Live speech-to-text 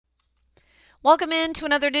Welcome in to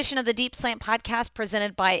another edition of the Deep Slant Podcast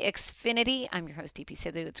presented by Xfinity. I'm your host, DP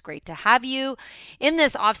Sidley. It's great to have you in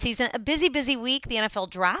this offseason. A busy week. The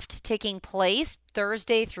NFL draft taking place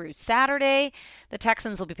Thursday through Saturday. The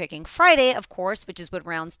Texans will be picking Friday, of course, which is when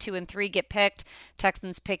rounds 2 and 3 get picked.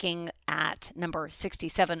 Texans picking at number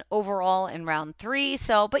 67 overall in round 3.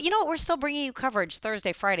 But you know what? We're still bringing you coverage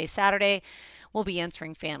Thursday, Friday, Saturday. We'll be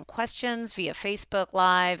answering fan questions via Facebook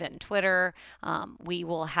Live and Twitter. We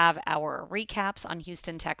will have our recaps on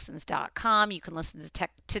HoustonTexans.com. You can listen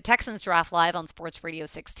to Texans Draft Live on Sports Radio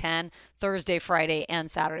 610 Thursday, Friday, and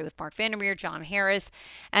Saturday with Mark Vandermeer, John Harris,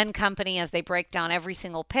 and company as they break down every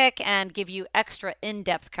single pick and give you extra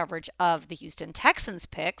in-depth coverage of the Houston Texans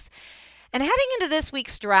picks. And heading into this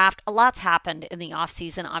week's draft, a lot's happened in the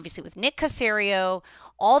offseason, obviously with Nick Caserio,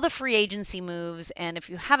 all the free agency moves. And if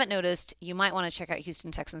you haven't noticed, you might want to check out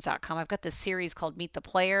HoustonTexans.com. I've got this series called Meet the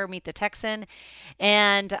Player, Meet the Texan,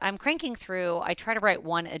 and I'm cranking through. I try to write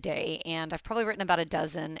one a day, and I've probably written about a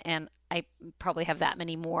dozen, and I probably have that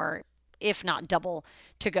many more, if not double,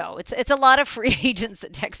 to go. It's a lot of free agents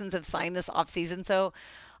that Texans have signed this offseason, so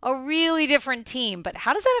a really different team. But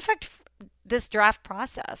how does that affect this draft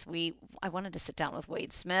process? I wanted to sit down with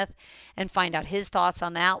Wade Smith and find out his thoughts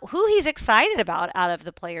on that, who he's excited about out of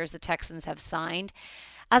the players the Texans have signed,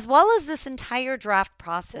 as well as this entire draft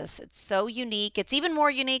process. It's so unique. It's even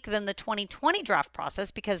more unique than the 2020 draft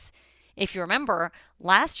process because if you remember,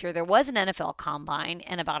 last year there was an NFL combine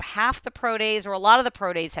and about half the pro days or a lot of the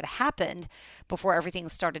pro days had happened before everything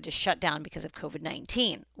started to shut down because of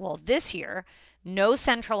COVID-19. Well, this year, no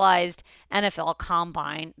centralized NFL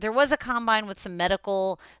combine. There was a combine with some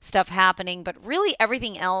medical stuff happening, but really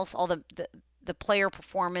everything else, all the player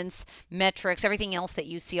performance metrics, everything else that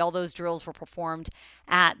you see, all those drills were performed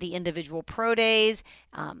at the individual pro days.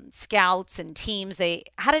 Scouts and teams, they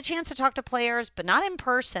had a chance to talk to players, but not in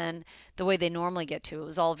person the way they normally get to. It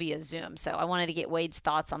was all via Zoom. So I wanted to get Wade's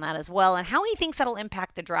thoughts on that as well and how he thinks that'll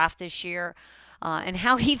impact the draft this year. And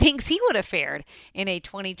how he thinks he would have fared in a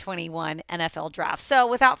 2021 NFL draft. So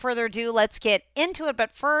without further ado, let's get into it. But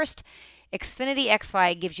first, Xfinity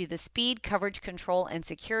XFi gives you the speed, coverage, control, and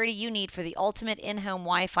security you need for the ultimate in-home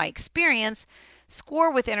Wi-Fi experience.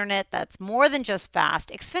 Score with internet that's more than just fast.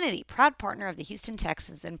 Xfinity, proud partner of the Houston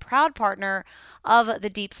Texans and proud partner of the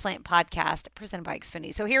Deep Slant Podcast presented by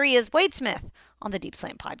Xfinity. So here he is, Wade Smith on the Deep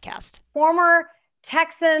Slant Podcast. Former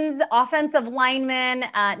Texans offensive lineman,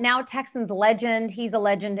 now Texans legend. He's a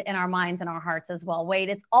legend in our minds and our hearts as well. Wade,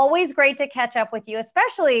 it's always great to catch up with you,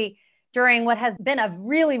 especially during what has been a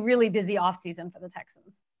really busy offseason for the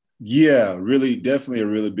Texans. Yeah, really, definitely a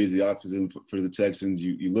really busy offseason for the Texans.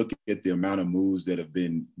 You look at the amount of moves that have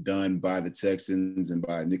been done by the Texans and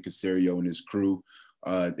by Nick Caserio and his crew.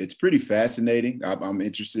 It's pretty fascinating. I'm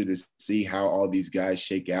interested to see how all these guys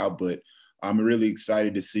shake out, but I'm really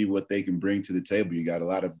excited to see what they can bring to the table. You got a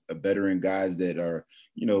lot of veteran guys that are,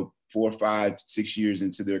 4, 5, 6 years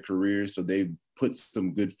into their careers. So they've put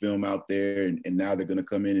some good film out there and now they're going to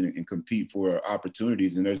come in and compete for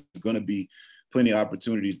opportunities. And there's going to be plenty of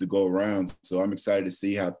opportunities to go around. So I'm excited to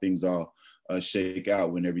see how things all shake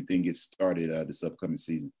out when everything gets started this upcoming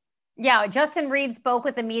season. Yeah, Justin Reid spoke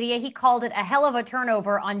with the media. He called it a hell of a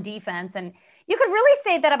turnover on defense. And you could really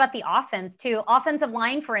say that about the offense, too. Offensive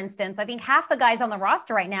line, for instance, I think half the guys on the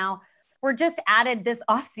roster right now were just added this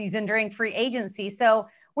offseason during free agency. So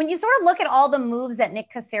when you sort of look at all the moves that Nick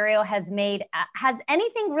Caserio has made, has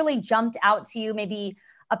anything really jumped out to you? Maybe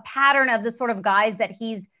a pattern of the sort of guys that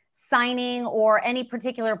he's signing or any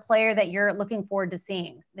particular player that you're looking forward to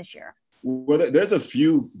seeing this year? Well, there's a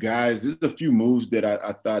few guys, there's a few moves that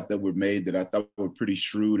I thought that were made that I thought were pretty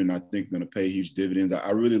shrewd and I think going to pay huge dividends.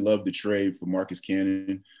 I really love the trade for Marcus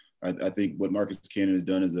Cannon. I think what Marcus Cannon has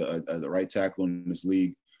done as a right tackle in this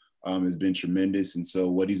league has been tremendous. And so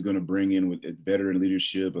what he's going to bring in with veteran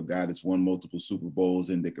leadership, a guy that's won multiple Super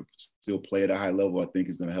Bowls and that could still play at a high level, I think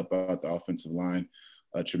is going to help out the offensive line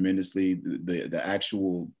tremendously. The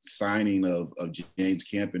actual signing of James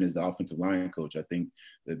Campen as the offensive line coach, I think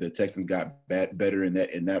the Texans got better in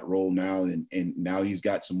that role now, and now he's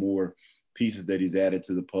got some more pieces that he's added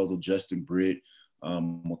to the puzzle. Justin Britt,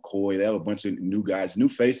 McCoy, they have a bunch of new guys, new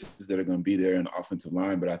faces that are going to be there in the offensive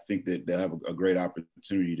line, but I think that they'll have a great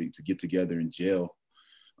opportunity to get together and gel.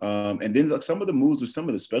 And then like, some of the moves with some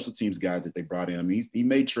of the special teams guys that they brought in. I mean, he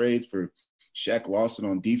made trades for Shaq Lawson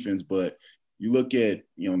on defense, but you look at,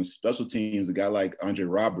 on the special teams, a guy like Andre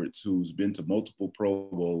Roberts, who's been to multiple Pro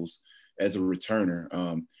Bowls as a returner.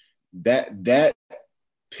 That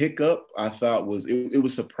pickup, I thought it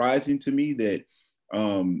was surprising to me that,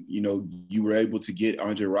 you were able to get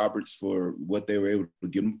Andre Roberts for what they were able to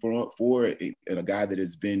get him for and a guy that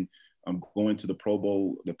has been going to the Pro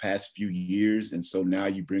Bowl the past few years. And so now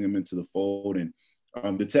you bring them into the fold. And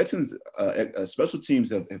the Texans special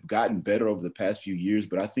teams have gotten better over the past few years,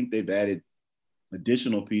 but I think they've added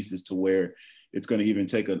additional pieces to where it's going to even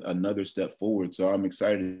take another step forward. So I'm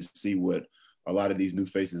excited to see what a lot of these new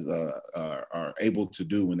faces are able to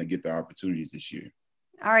do when they get their opportunities this year.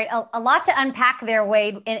 All right. A lot to unpack there,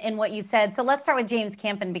 Wade, in what you said. So let's start with James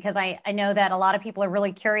Campen, because I know that a lot of people are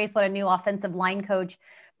really curious what a new offensive line coach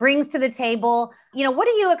brings to the table. What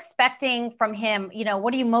are you expecting from him?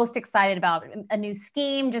 What are you most excited about? A new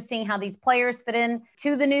scheme, just seeing how these players fit in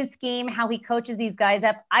to the new scheme, how he coaches these guys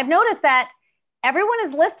up. I've noticed that everyone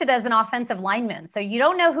is listed as an offensive lineman. So you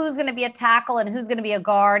don't know who's going to be a tackle and who's going to be a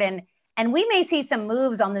guard. And we may see some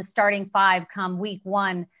moves on this starting five come week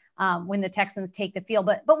one when the Texans take the field.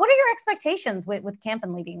 But what are your expectations with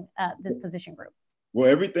Campen leading this position group? Well,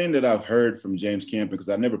 everything that I've heard from James Campen, because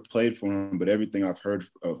I've never played for him, but everything I've heard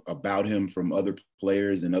about him from other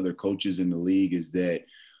players and other coaches in the league is that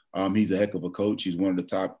he's a heck of a coach. He's one of the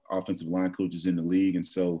top offensive line coaches in the league. And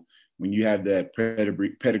so when you have that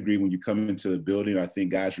pedigree when you come into the building, I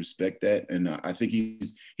think guys respect that. And I think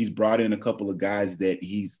he's brought in a couple of guys that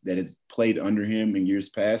has played under him in years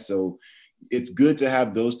past. So it's good to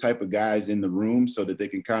have those type of guys in the room so that they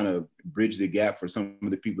can kind of bridge the gap for some of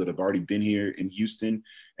the people that have already been here in Houston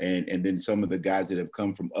and then some of the guys that have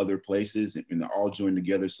come from other places and all join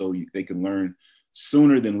together so they can learn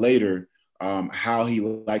sooner than later how he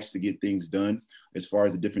likes to get things done as far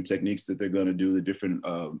as the different techniques that they're going to do, the different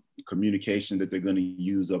communication that they're going to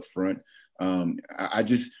use up front.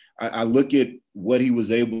 I look at what he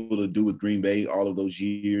was able to do with Green Bay all of those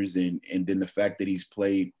years and then the fact that he's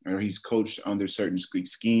played or he's coached under certain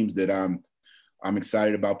schemes that I'm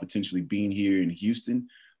excited about potentially being here in Houston.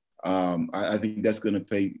 I think that's going to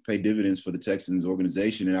pay dividends for the Texans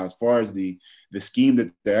organization. And as far as the scheme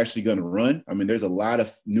that they're actually going to run, I mean, there's a lot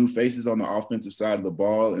of new faces on the offensive side of the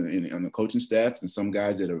ball and on the coaching staffs and some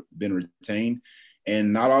guys that have been retained.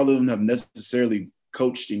 And not all of them have necessarily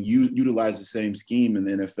coached and utilized the same scheme in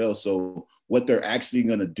the NFL. So what they're actually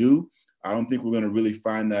going to do, I don't think we're going to really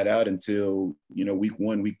find that out until, week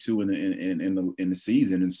 1, week 2 in the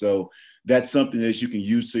season. And so that's something that you can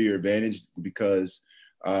use to your advantage because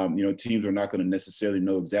teams are not going to necessarily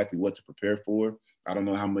know exactly what to prepare for. I don't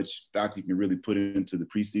know how much stock you can really put into the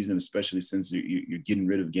preseason, especially since you're getting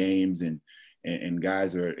rid of games and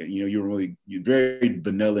guys are, you're very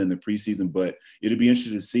vanilla in the preseason, but it'll be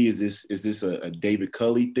interesting to see, is this a David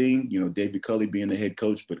Culley thing? David Culley being the head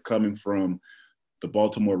coach, but coming from the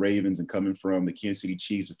Baltimore Ravens and coming from the Kansas City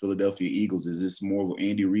Chiefs and Philadelphia Eagles, is this more of an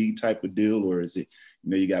Andy Reid type of deal? Or is it,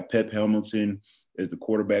 you got Pep Hamilton as the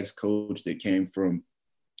quarterback's coach that came from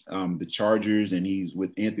the Chargers, and he's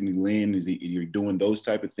with Anthony Lynn. You're doing those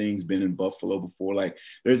type of things, been in Buffalo before. Like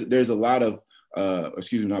there's a lot of,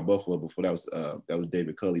 not Buffalo before, that was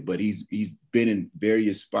David Culley, but he's been in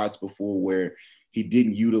various spots before where he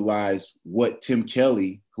didn't utilize what Tim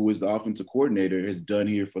Kelly, who is the offensive coordinator, has done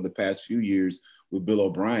here for the past few years with Bill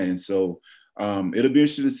O'Brien. And so it'll be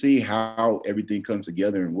interesting to see how everything comes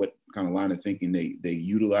together and what kind of line of thinking they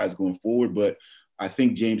utilize going forward. But I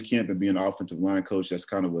think James Campen being an offensive line coach, that's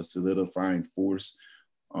kind of a solidifying force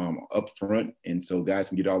up front. And so guys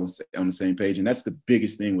can get all on the same page. And that's the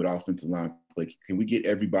biggest thing with offensive line play. Can we get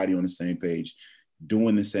everybody on the same page,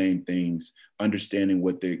 doing the same things, understanding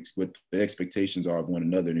what the expectations are of one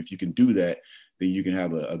another? And if you can do that, then you can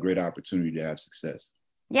have a great opportunity to have success.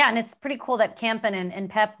 Yeah, and it's pretty cool that Campen and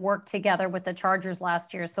Pep worked together with the Chargers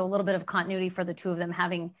last year. So a little bit of continuity for the two of them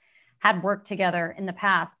having had worked together in the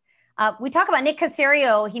past. We talk about Nick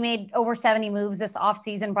Caserio. He made over 70 moves this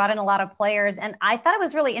offseason, brought in a lot of players. And I thought it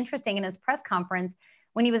was really interesting in his press conference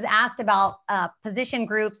when he was asked about position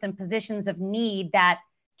groups and positions of need, that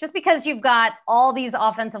just because you've got all these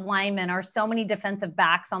offensive linemen or so many defensive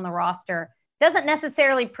backs on the roster doesn't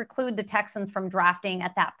necessarily preclude the Texans from drafting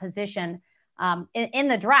at that position in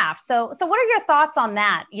the draft. So what are your thoughts on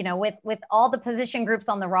that? With all the position groups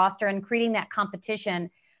on the roster and creating that competition,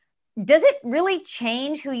 does it really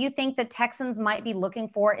change who you think the Texans might be looking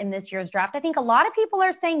for in this year's draft? I think a lot of people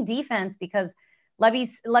are saying defense because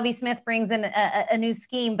Lovie Smith brings in a new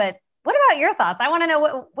scheme. But what about your thoughts? I want to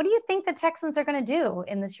know, what do you think the Texans are going to do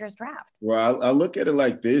in this year's draft? Well, I look at it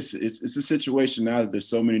like this. It's a situation now that there's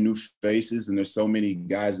so many new faces and there's so many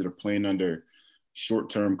guys that are playing under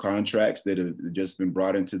short-term contracts that have just been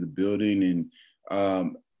brought into the building.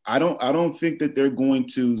 And I don't think that they're going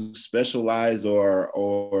to specialize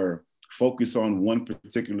or focus on one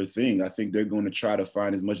particular thing. I think they're going to try to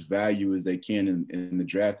find as much value as they can in the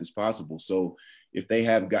draft as possible. So if they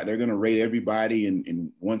they're going to rate everybody,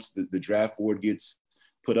 and once the draft board gets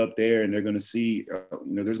put up there, and they're going to see,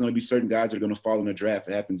 there's going to be certain guys that are going to fall in the draft.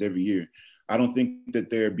 It happens every year. I don't think that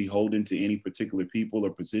they're beholden to any particular people or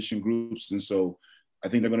position groups. And so I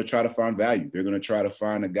think they're going to try to find value. They're going to try to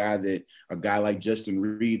find a guy like Justin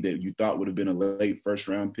Reed that you thought would have been a late first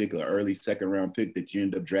round pick, or early second round pick that you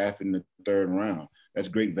end up drafting in the third round. That's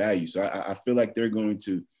great value. So I feel like they're going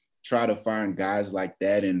to try to find guys like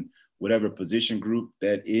that, and whatever position group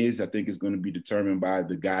that is, I think is going to be determined by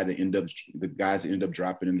the guys that end up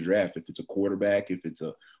dropping in the draft. If it's a quarterback, if it's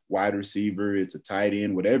a wide receiver, it's a tight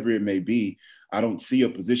end, whatever it may be. I don't see a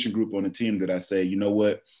position group on the team that I say, you know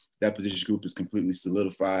what, that position group is completely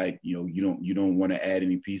solidified. You don't want to add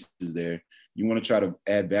any pieces there. You want to try to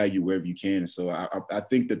add value wherever you can. And so I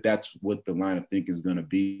think that that's what the line of thinking is going to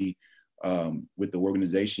be with the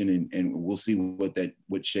organization, and we'll see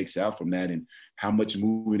what shakes out from that, and how much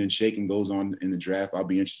moving and shaking goes on in the draft. I'll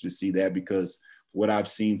be interested to see that, because what I've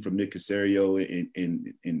seen from Nick Caserio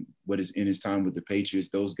and what is in his time with the Patriots,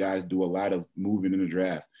 those guys do a lot of moving in the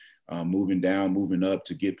draft, moving down, moving up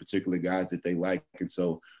to get particular guys that they like. And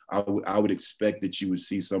so I would expect that you would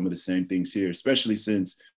see some of the same things here, especially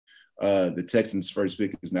since the Texans' first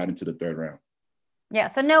pick is not into the third round. Yeah,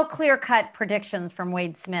 so no clear-cut predictions from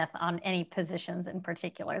Wade Smith on any positions in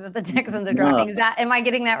particular that the Texans are dropping. Am I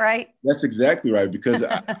getting that right? That's exactly right, because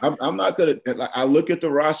I'm not going to – I look at the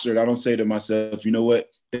roster and I don't say to myself, you know what,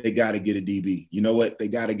 they got to get a DB. You know what, they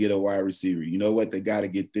got to get a wide receiver. You know what, they got to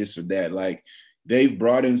get this or that. Like, they've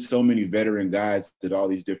brought in so many veteran guys at all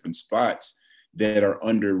these different spots that are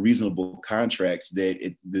under reasonable contracts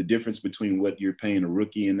that the difference between what you're paying a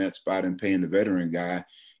rookie in that spot and paying the veteran guy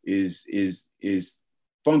is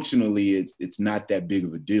functionally it's not that big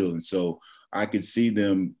of a deal. And so I could see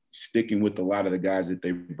them sticking with a lot of the guys that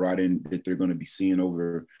they brought in that they're going to be seeing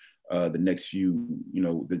over the next few,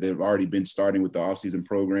 that they've already been starting with the offseason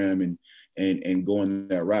program and going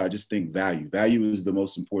that route. I just think value is the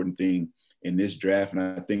most important thing in this draft. And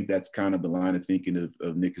I think that's kind of the line of thinking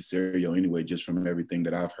of Nick Caserio anyway, just from everything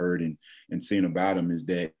that I've heard and seen about him, is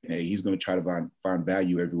that, hey, he's going to try to find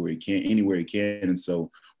value everywhere he can, anywhere he can. And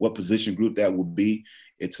so what position group that will be,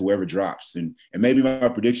 it's whoever drops. And maybe my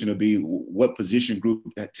prediction will be what position group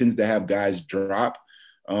that tends to have guys drop.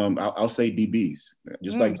 I'll say DBs,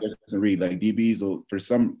 just like Justin Reed. Like, DBs will, for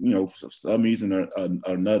some reason or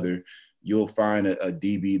another, you'll find a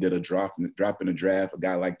DB that'll drop in the draft, a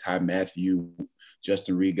guy like Ty Matthew,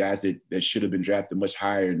 Justin Reed, guys that should have been drafted much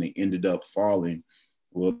higher and they ended up falling.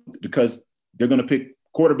 Well, because they're going to pick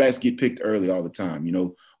 – quarterbacks get picked early all the time.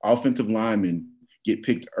 Offensive linemen get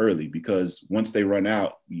picked early because once they run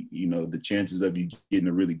out, the chances of you getting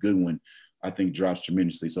a really good one, I think, drops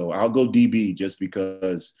tremendously. So I'll go DB just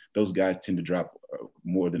because those guys tend to drop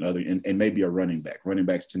more than other, and maybe a running back. Running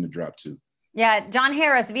backs tend to drop too. Yeah, John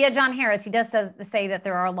Harris, he does say that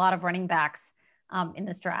there are a lot of running backs in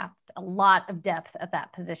this draft, a lot of depth at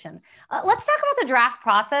that position. Let's talk about the draft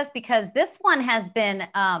process, because this one has been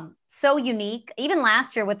so unique. Even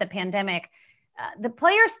last year with the pandemic, the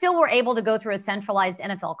players still were able to go through a centralized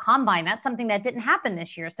NFL combine. That's something that didn't happen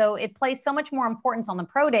this year. So it placed so much more importance on the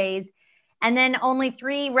pro days. And then only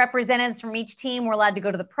 3 representatives from each team were allowed to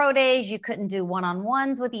go to the pro days. You couldn't do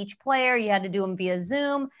one-on-ones with each player. You had to do them via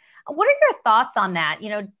Zoom. What are your thoughts on that?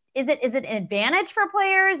 Is it an advantage for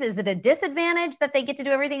players? Is it a disadvantage that they get to do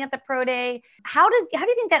everything at the pro day? How do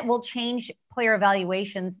you think that will change player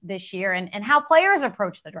evaluations this year and how players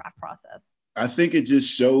approach the draft process? I think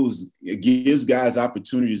it gives guys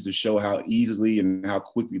opportunities to show how easily and how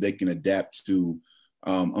quickly they can adapt to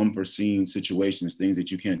unforeseen situations, things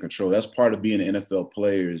that you can't control. That's part of being an NFL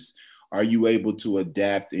player. Is, are you able to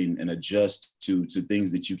adapt and adjust to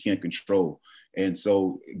things that you can't control? And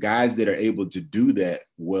so guys that are able to do that,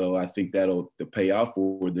 well, I think that'll pay off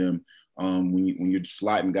for them when you're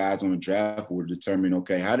slotting guys on the draft board, determine,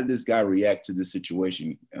 okay, how did this guy react to this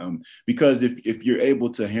situation? Because if you're able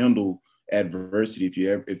to handle adversity,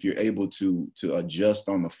 if you're able to adjust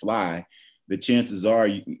on the fly, the chances are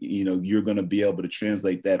you're going to be able to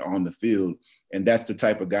translate that on the field. And that's the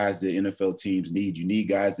type of guys that NFL teams need. You need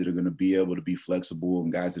guys that are going to be able to be flexible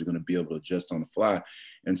and guys that are going to be able to adjust on the fly.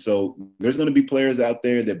 And so there's going to be players out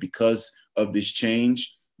there that, because of this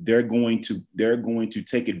change, they're going to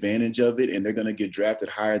take advantage of it, and they're going to get drafted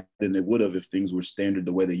higher than they would have if things were standard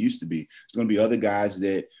the way they used to be. There's going to be other guys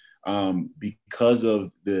that, because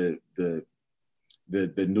of the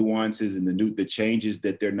nuances and the changes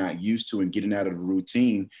that they're not used to and getting out of the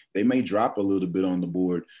routine, they may drop a little bit on the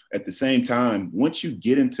board. At the same time, once you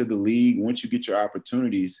get into the league, once you get your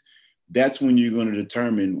opportunities, that's when you're going to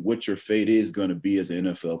determine what your fate is going to be as an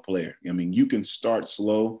NFL player. I mean, you can start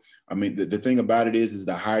slow. I mean, the thing about it is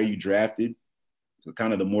the higher you drafted,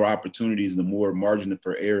 kind of the more opportunities, the more margin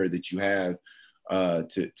for error that you have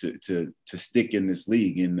to stick in this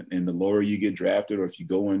league. And the lower you get drafted, or if you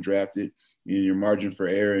go undrafted, your margin for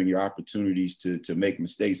error and your opportunities to make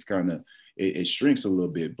mistakes kind of it shrinks a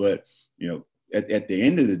little bit. But at the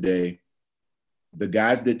end of the day, the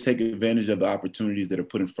guys that take advantage of the opportunities that are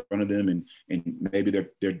put in front of them, and maybe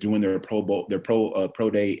they're doing their pro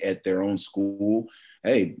day at their own school.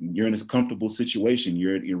 Hey, you're in a comfortable situation.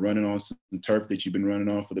 You're running on some turf that you've been running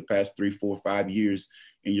on for the past 3, 4, 5 years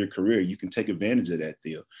in your career. You can take advantage of that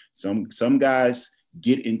deal. Some guys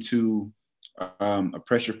get into a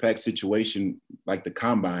pressure packed situation like the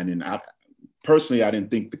combine, and I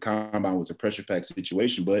didn't think the combine was a pressure packed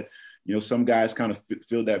situation, but some guys kind of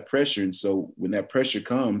feel that pressure. And so when that pressure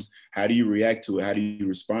comes, how do you react to it? How do you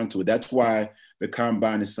respond to it? That's why the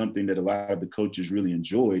combine is something that a lot of the coaches really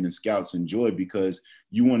enjoy and scouts enjoy, because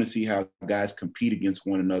you want to see how guys compete against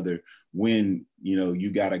one another when,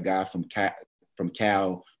 you got a guy from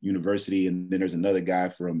Cal University, and then there's another guy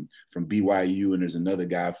from BYU, and there's another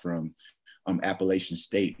guy from Appalachian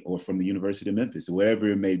State or from the University of Memphis, or wherever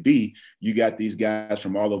it may be. You got these guys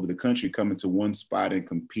from all over the country coming to one spot and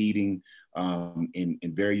competing in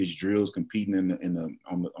various drills, competing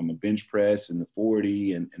on the bench press and the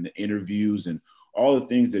 40 and the interviews and all the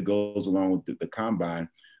things that goes along with the combine.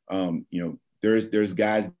 There's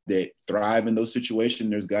guys that thrive in those situations.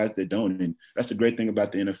 There's guys that don't, and that's the great thing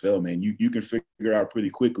about the NFL, man. You can figure out pretty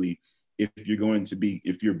quickly if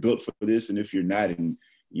you're built for this and if you're not. And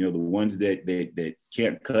the ones that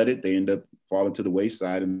can't cut it, they end up falling to the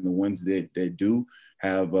wayside. And the ones that do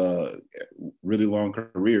have really long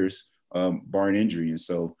careers, barring injury. And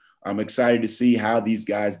so I'm excited to see how these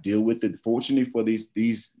guys deal with it. Fortunately for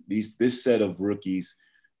this set of rookies,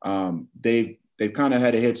 they've kind of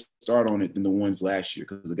had a head start on it than the ones last year.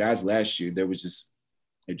 Because the guys last year,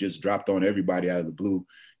 it just dropped on everybody out of the blue.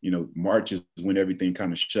 March is when everything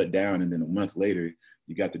kind of shut down. And then a month later,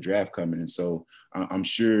 you got the draft coming. And so I'm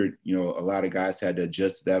sure, a lot of guys had to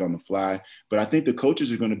adjust to that on the fly. But I think the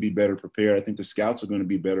coaches are going to be better prepared. I think the scouts are going to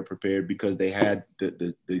be better prepared because they had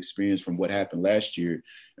the experience from what happened last year.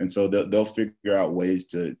 And so they'll figure out ways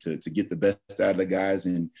to get the best out of the guys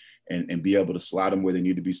and be able to slot them where they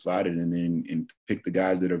need to be slotted, and pick the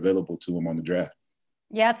guys that are available to them on the draft.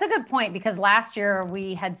 Yeah, it's a good point, because last year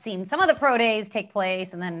we had seen some of the pro days take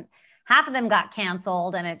place and then half of them got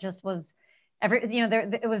canceled, and it just was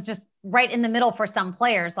it was just right in the middle for some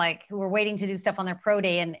players, like who were waiting to do stuff on their pro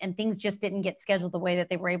day, and things just didn't get scheduled the way that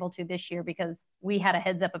they were able to this year, because we had a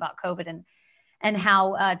heads up about COVID and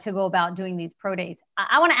how to go about doing these pro days.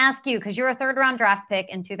 I want to ask you, because you're a 3rd round draft pick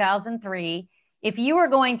in 2003, if you were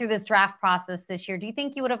going through this draft process this year, do you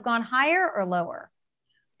think you would have gone higher or lower?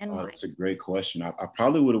 And why? That's a great question. I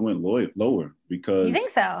probably would have went lower, because— You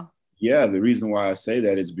think so? Yeah, the reason why I say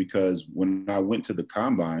that is because when I went to the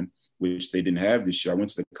combine, which they didn't have this year, I went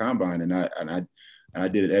to the combine and I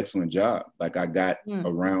did an excellent job. Like I got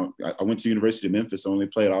around. I went to University of Memphis, only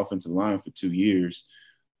played offensive line for 2 years.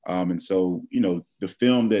 And so, the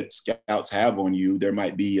film that scouts have on you, there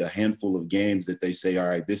might be a handful of games that they say, all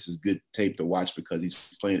right, this is good tape to watch because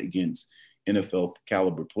he's playing against NFL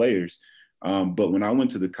caliber players. But when I went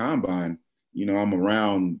to the combine, I'm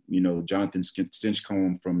around, Jonathan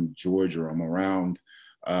Stinchcomb from Georgia. I'm around,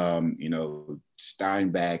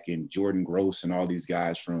 Steinbach and Jordan Gross and all these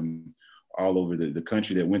guys from all over the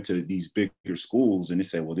country that went to these bigger schools. And they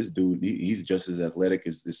said, well, this dude, he's just as athletic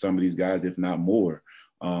as some of these guys, if not more.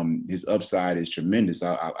 His upside is tremendous.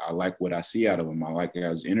 I like what I see out of him. I like how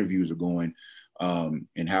his interviews are going,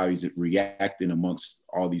 and how he's reacting amongst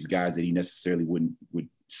all these guys that he necessarily would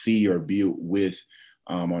see or be with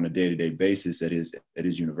on a day-to-day basis at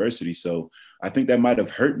his university. So I think that might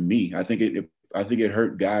have hurt me. I think it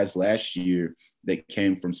hurt guys last year that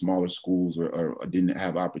came from smaller schools or didn't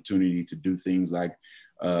have opportunity to do things like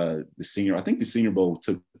the Senior. I think the Senior Bowl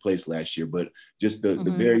took place last year, but just the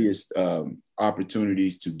various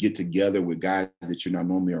opportunities to get together with guys that you're not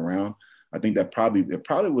normally around. I think that probably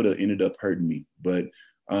would have ended up hurting me. But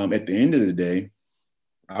at the end of the day,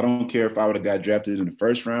 I don't care if I would have got drafted in the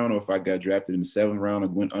 1st round or if I got drafted in the 7th round or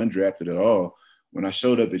went undrafted at all. When I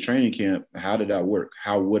showed up at training camp, how did I work?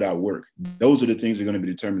 How would I work? Those are the things that are going to be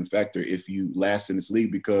the determining factor if you last in this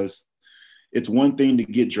league, because it's one thing to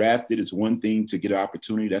get drafted. It's one thing to get an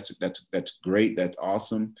opportunity. That's great. That's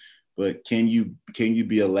awesome. But can you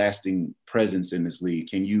be a lasting presence in this league?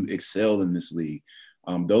 Can you excel in this league?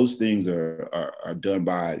 Those things are done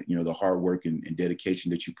by, the hard work and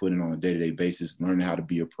dedication that you put in on a day-to-day basis, learning how to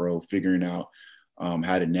be a pro, figuring out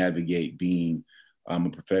how to navigate being a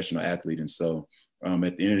professional athlete. And so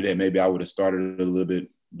at the end of the day, maybe I would have started a little bit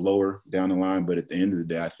blower down the line. But at the end of the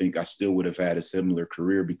day, I think I still would have had a similar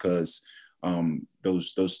career because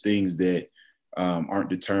those things that aren't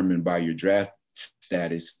determined by your draft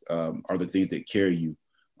status are the things that carry you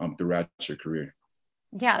throughout your career.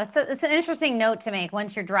 Yeah, it's an interesting note to make.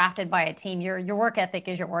 Once you're drafted by a team, your work ethic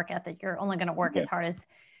is your work ethic. You're only going to work as hard as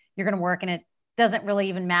you're going to work, and it doesn't really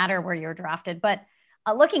even matter where you're drafted. But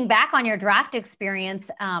looking back on your draft experience,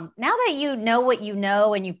 now that you know what you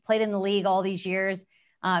know and you've played in the league all these years,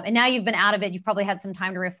 and now you've been out of it, you've probably had some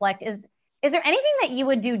time to reflect. Is there anything that you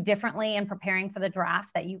would do differently in preparing for the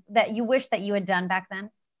draft that you wish that you had done back then?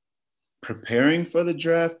 Preparing for the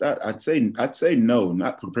draft, I'd say no.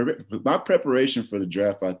 My preparation for the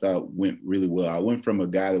draft, I thought went really well. I went from a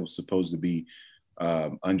guy that was supposed to be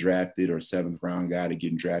undrafted or 7th round guy to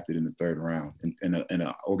getting drafted in the 3rd round, and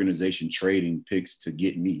an organization trading picks to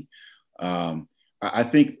get me. I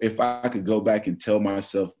think if I could go back and tell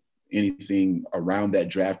myself anything around that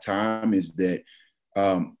draft time is that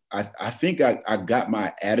I think I got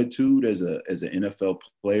my attitude as an NFL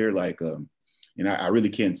player, like. And I really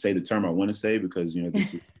can't say the term I want to say because,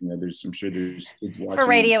 this is, I'm sure there's kids watching. For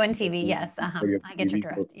radio and TV, yes. I get your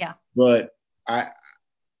drift. Yeah. But I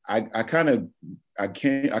kind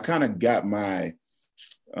of got my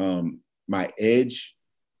my edge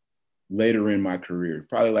later in my career,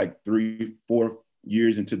 probably like 3-4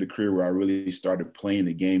 years into the career where I really started playing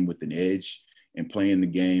the game with an edge and playing the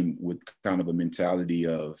game with kind of a mentality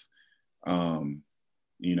of,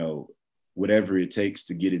 whatever it takes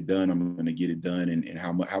to get it done, I'm going to get it done, and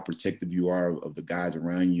how protective you are of the guys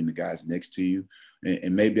around you and the guys next to you.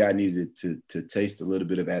 And maybe I needed to taste a little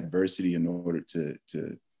bit of adversity in order to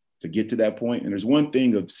get to that point. And there's one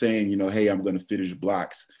thing of saying, hey, I'm going to finish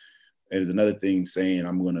blocks. And there's another thing saying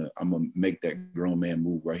I'm gonna make that grown man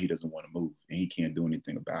move where he doesn't want to move and he can't do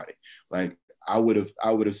anything about it. Like I would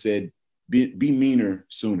have said, be meaner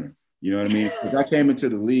sooner. You know what I mean? Because I came into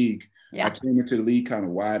the league. Yeah. I came into the league kind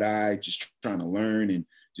of wide-eyed, just trying to learn and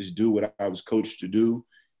just do what I was coached to do.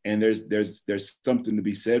 And there's something to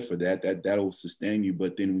be said for that'll sustain you.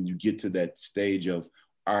 But then when you get to that stage of,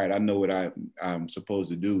 all right, I know what I'm supposed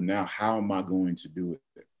to do. Now, how am I going to do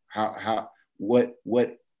it?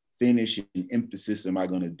 What finish and emphasis am I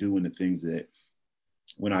going to do in the things that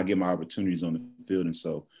when I get my opportunities on the field? And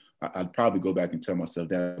so I'd probably go back and tell myself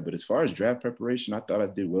that. But as far as draft preparation, I thought I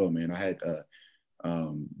did well, man. I had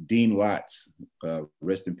Dean Lotz,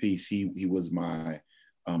 rest in peace. He was my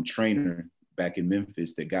trainer back in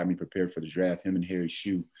Memphis that got me prepared for the draft. Him and Harry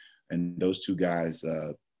Shue, and those two guys,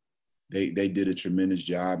 they did a tremendous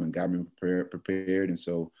job and got me prepared. And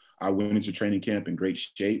so I went into training camp in great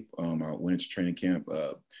shape. I went into training camp.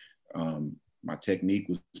 My technique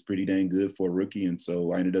was pretty dang good for a rookie, and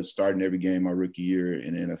so I ended up starting every game my rookie year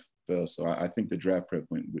in the NFL. So I think the draft prep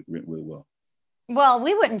went really well. Well,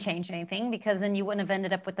 we wouldn't change anything because then you wouldn't have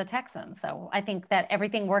ended up with the Texans. So I think that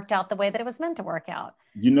everything worked out the way that it was meant to work out.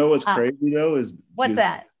 You know what's crazy though is what's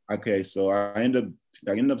that? Okay, so I ended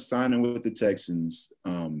up signing with the Texans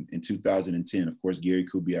in 2010. Of course, Gary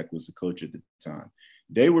Kubiak was the coach at the time.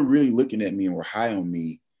 They were really looking at me and were high on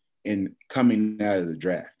me in coming out of the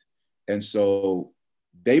draft, and so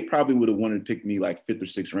they probably would have wanted to pick me like 5th or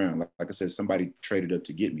 6th round. Like I said, somebody traded up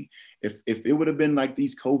to get me. If it would have been like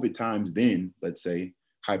these COVID times then, let's say,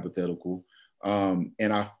 hypothetical,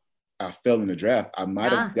 and I fell in the draft, I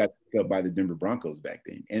might have got picked up by the Denver Broncos back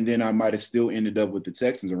then. And then I might have still ended up with the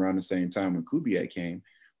Texans around the same time when Kubiak came.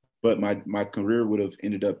 But my career would have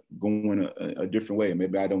ended up going a different way.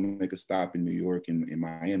 Maybe I don't make a stop in New York and in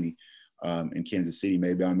Miami, in Kansas City.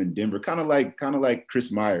 Maybe I'm in Denver, kind of like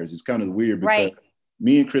Chris Myers. It's kind of weird because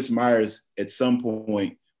me and Chris Myers at some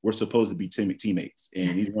point were supposed to be teammates,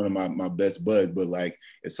 and he's one of my best buds. But like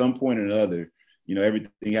at some point or another,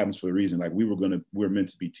 everything happens for a reason. Like we were meant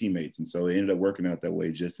to be teammates, and so it ended up working out that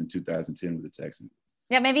way just in 2010 with the Texans.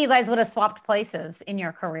 Yeah, maybe you guys would have swapped places in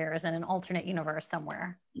your careers in an alternate universe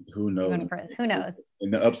somewhere. Who knows? Who knows?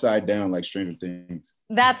 In the upside down, like Stranger Things.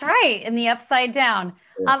 That's right, in the upside down.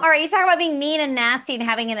 Yeah. All right, you talk about being mean and nasty and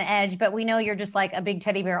having an edge, but we know you're just like a big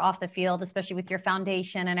teddy bear off the field, especially with your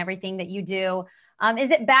foundation and everything that you do.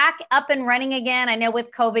 Is it back up and running again? I know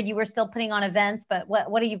with COVID you were still putting on events, but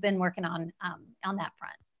what have you been working on that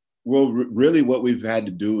front? Well, really what we've had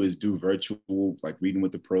to do is do virtual, like reading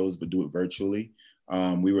with the pros, but do it virtually.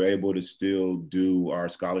 We were able to still do our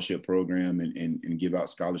scholarship program and give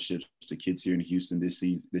out scholarships to kids here in Houston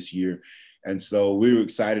this year. And so we were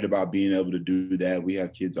excited about being able to do that. We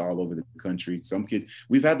have kids all over the country. Some kids,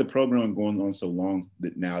 we've had the program going on so long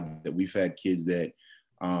that now that we've had kids that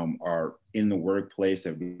are in the workplace,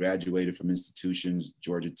 have graduated from institutions,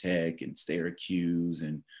 Georgia Tech and Syracuse,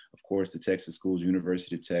 and of course the Texas schools,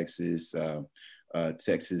 University of Texas,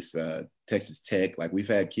 Texas Tech. Like, we've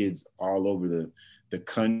had kids all over the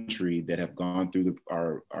country that have gone through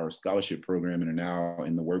our scholarship program and are now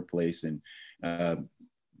in the workplace. And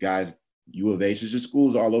guys, U of H, there's just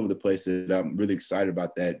schools all over the place that I'm really excited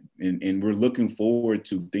about that. And we're looking forward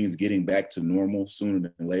to things getting back to normal sooner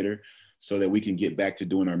than later, so that we can get back to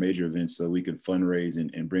doing our major events, so we can fundraise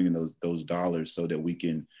and bring in those dollars, so that we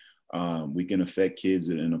can affect kids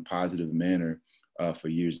in a positive manner for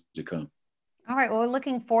years to come. All right. Well, we're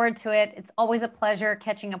looking forward to it. It's always a pleasure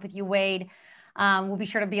catching up with you, Wade. We'll be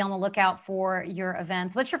sure to be on the lookout for your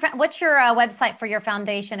events. What's your website for your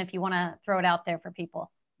foundation, if you want to throw it out there for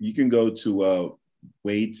people? You can go to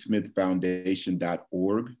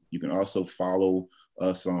wadesmithfoundation.org. You can also follow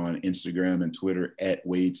us on Instagram and Twitter at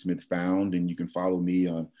 @WadeSmithFound, and you can follow me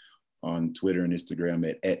on Twitter and Instagram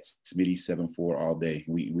at Smitty74 all day.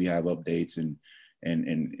 We have updates and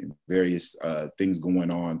various things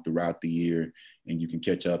going on throughout the year, and you can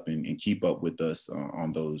catch up and keep up with us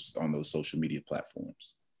on those social media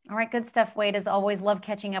platforms. All right, good stuff, Wade. As always, love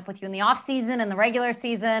catching up with you in the off season and the regular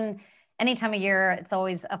season. Any time of year, it's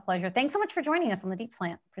always a pleasure. Thanks so much for joining us on the Deep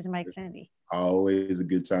Slant, presented by Xfinity. Always a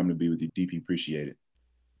good time to be with you, DP. Appreciate it.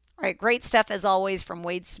 All right, great stuff as always from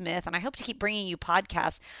Wade Smith, and I hope to keep bringing you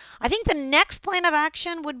podcasts. I think the next plan of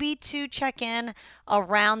action would be to check in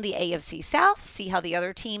around the AFC South, see how the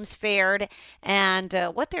other teams fared, and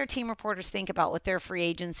what their team reporters think about what their free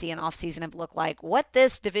agency and offseason have looked like, what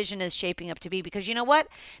this division is shaping up to be, because you know what?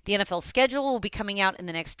 The NFL schedule will be coming out in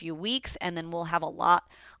the next few weeks, and then we'll have a lot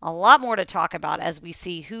more to talk about as we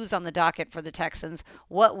see who's on the docket for the Texans,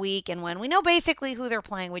 what week and when. We know basically who they're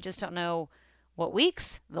playing. We just don't know what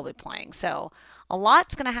weeks they'll be playing. So a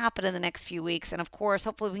lot's going to happen in the next few weeks. And of course,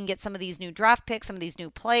 hopefully we can get some of these new draft picks, some of these new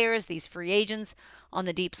players, these free agents on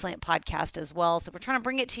the Deep Slant podcast as well. So we're trying to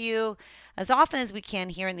bring it to you as often as we can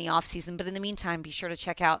here in the off season. But in the meantime, be sure to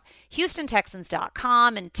check out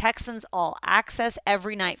HoustonTexans.com and Texans All Access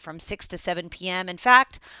every night from 6 to 7 p.m. In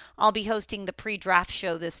fact, I'll be hosting the pre-draft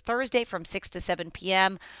show this Thursday from 6 to 7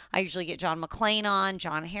 p.m. I usually get John McClain on,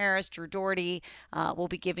 John Harris, Drew Doherty. We'll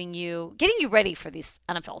be getting you ready for this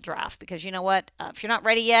NFL draft, because you know what? If you're not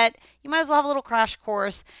ready yet, you might as well have a little crash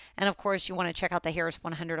course. And of course, you want to check out the Harris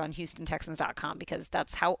 100 on HoustonTexans.com, because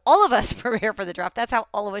that's how all of us prepare for the draft. That's how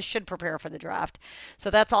all of us should prepare for the draft. So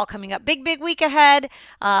that's all coming up. Big week ahead.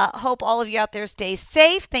 Hope all of you out there stay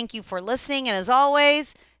safe. Thank you for listening. And as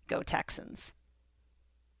always, go Texans.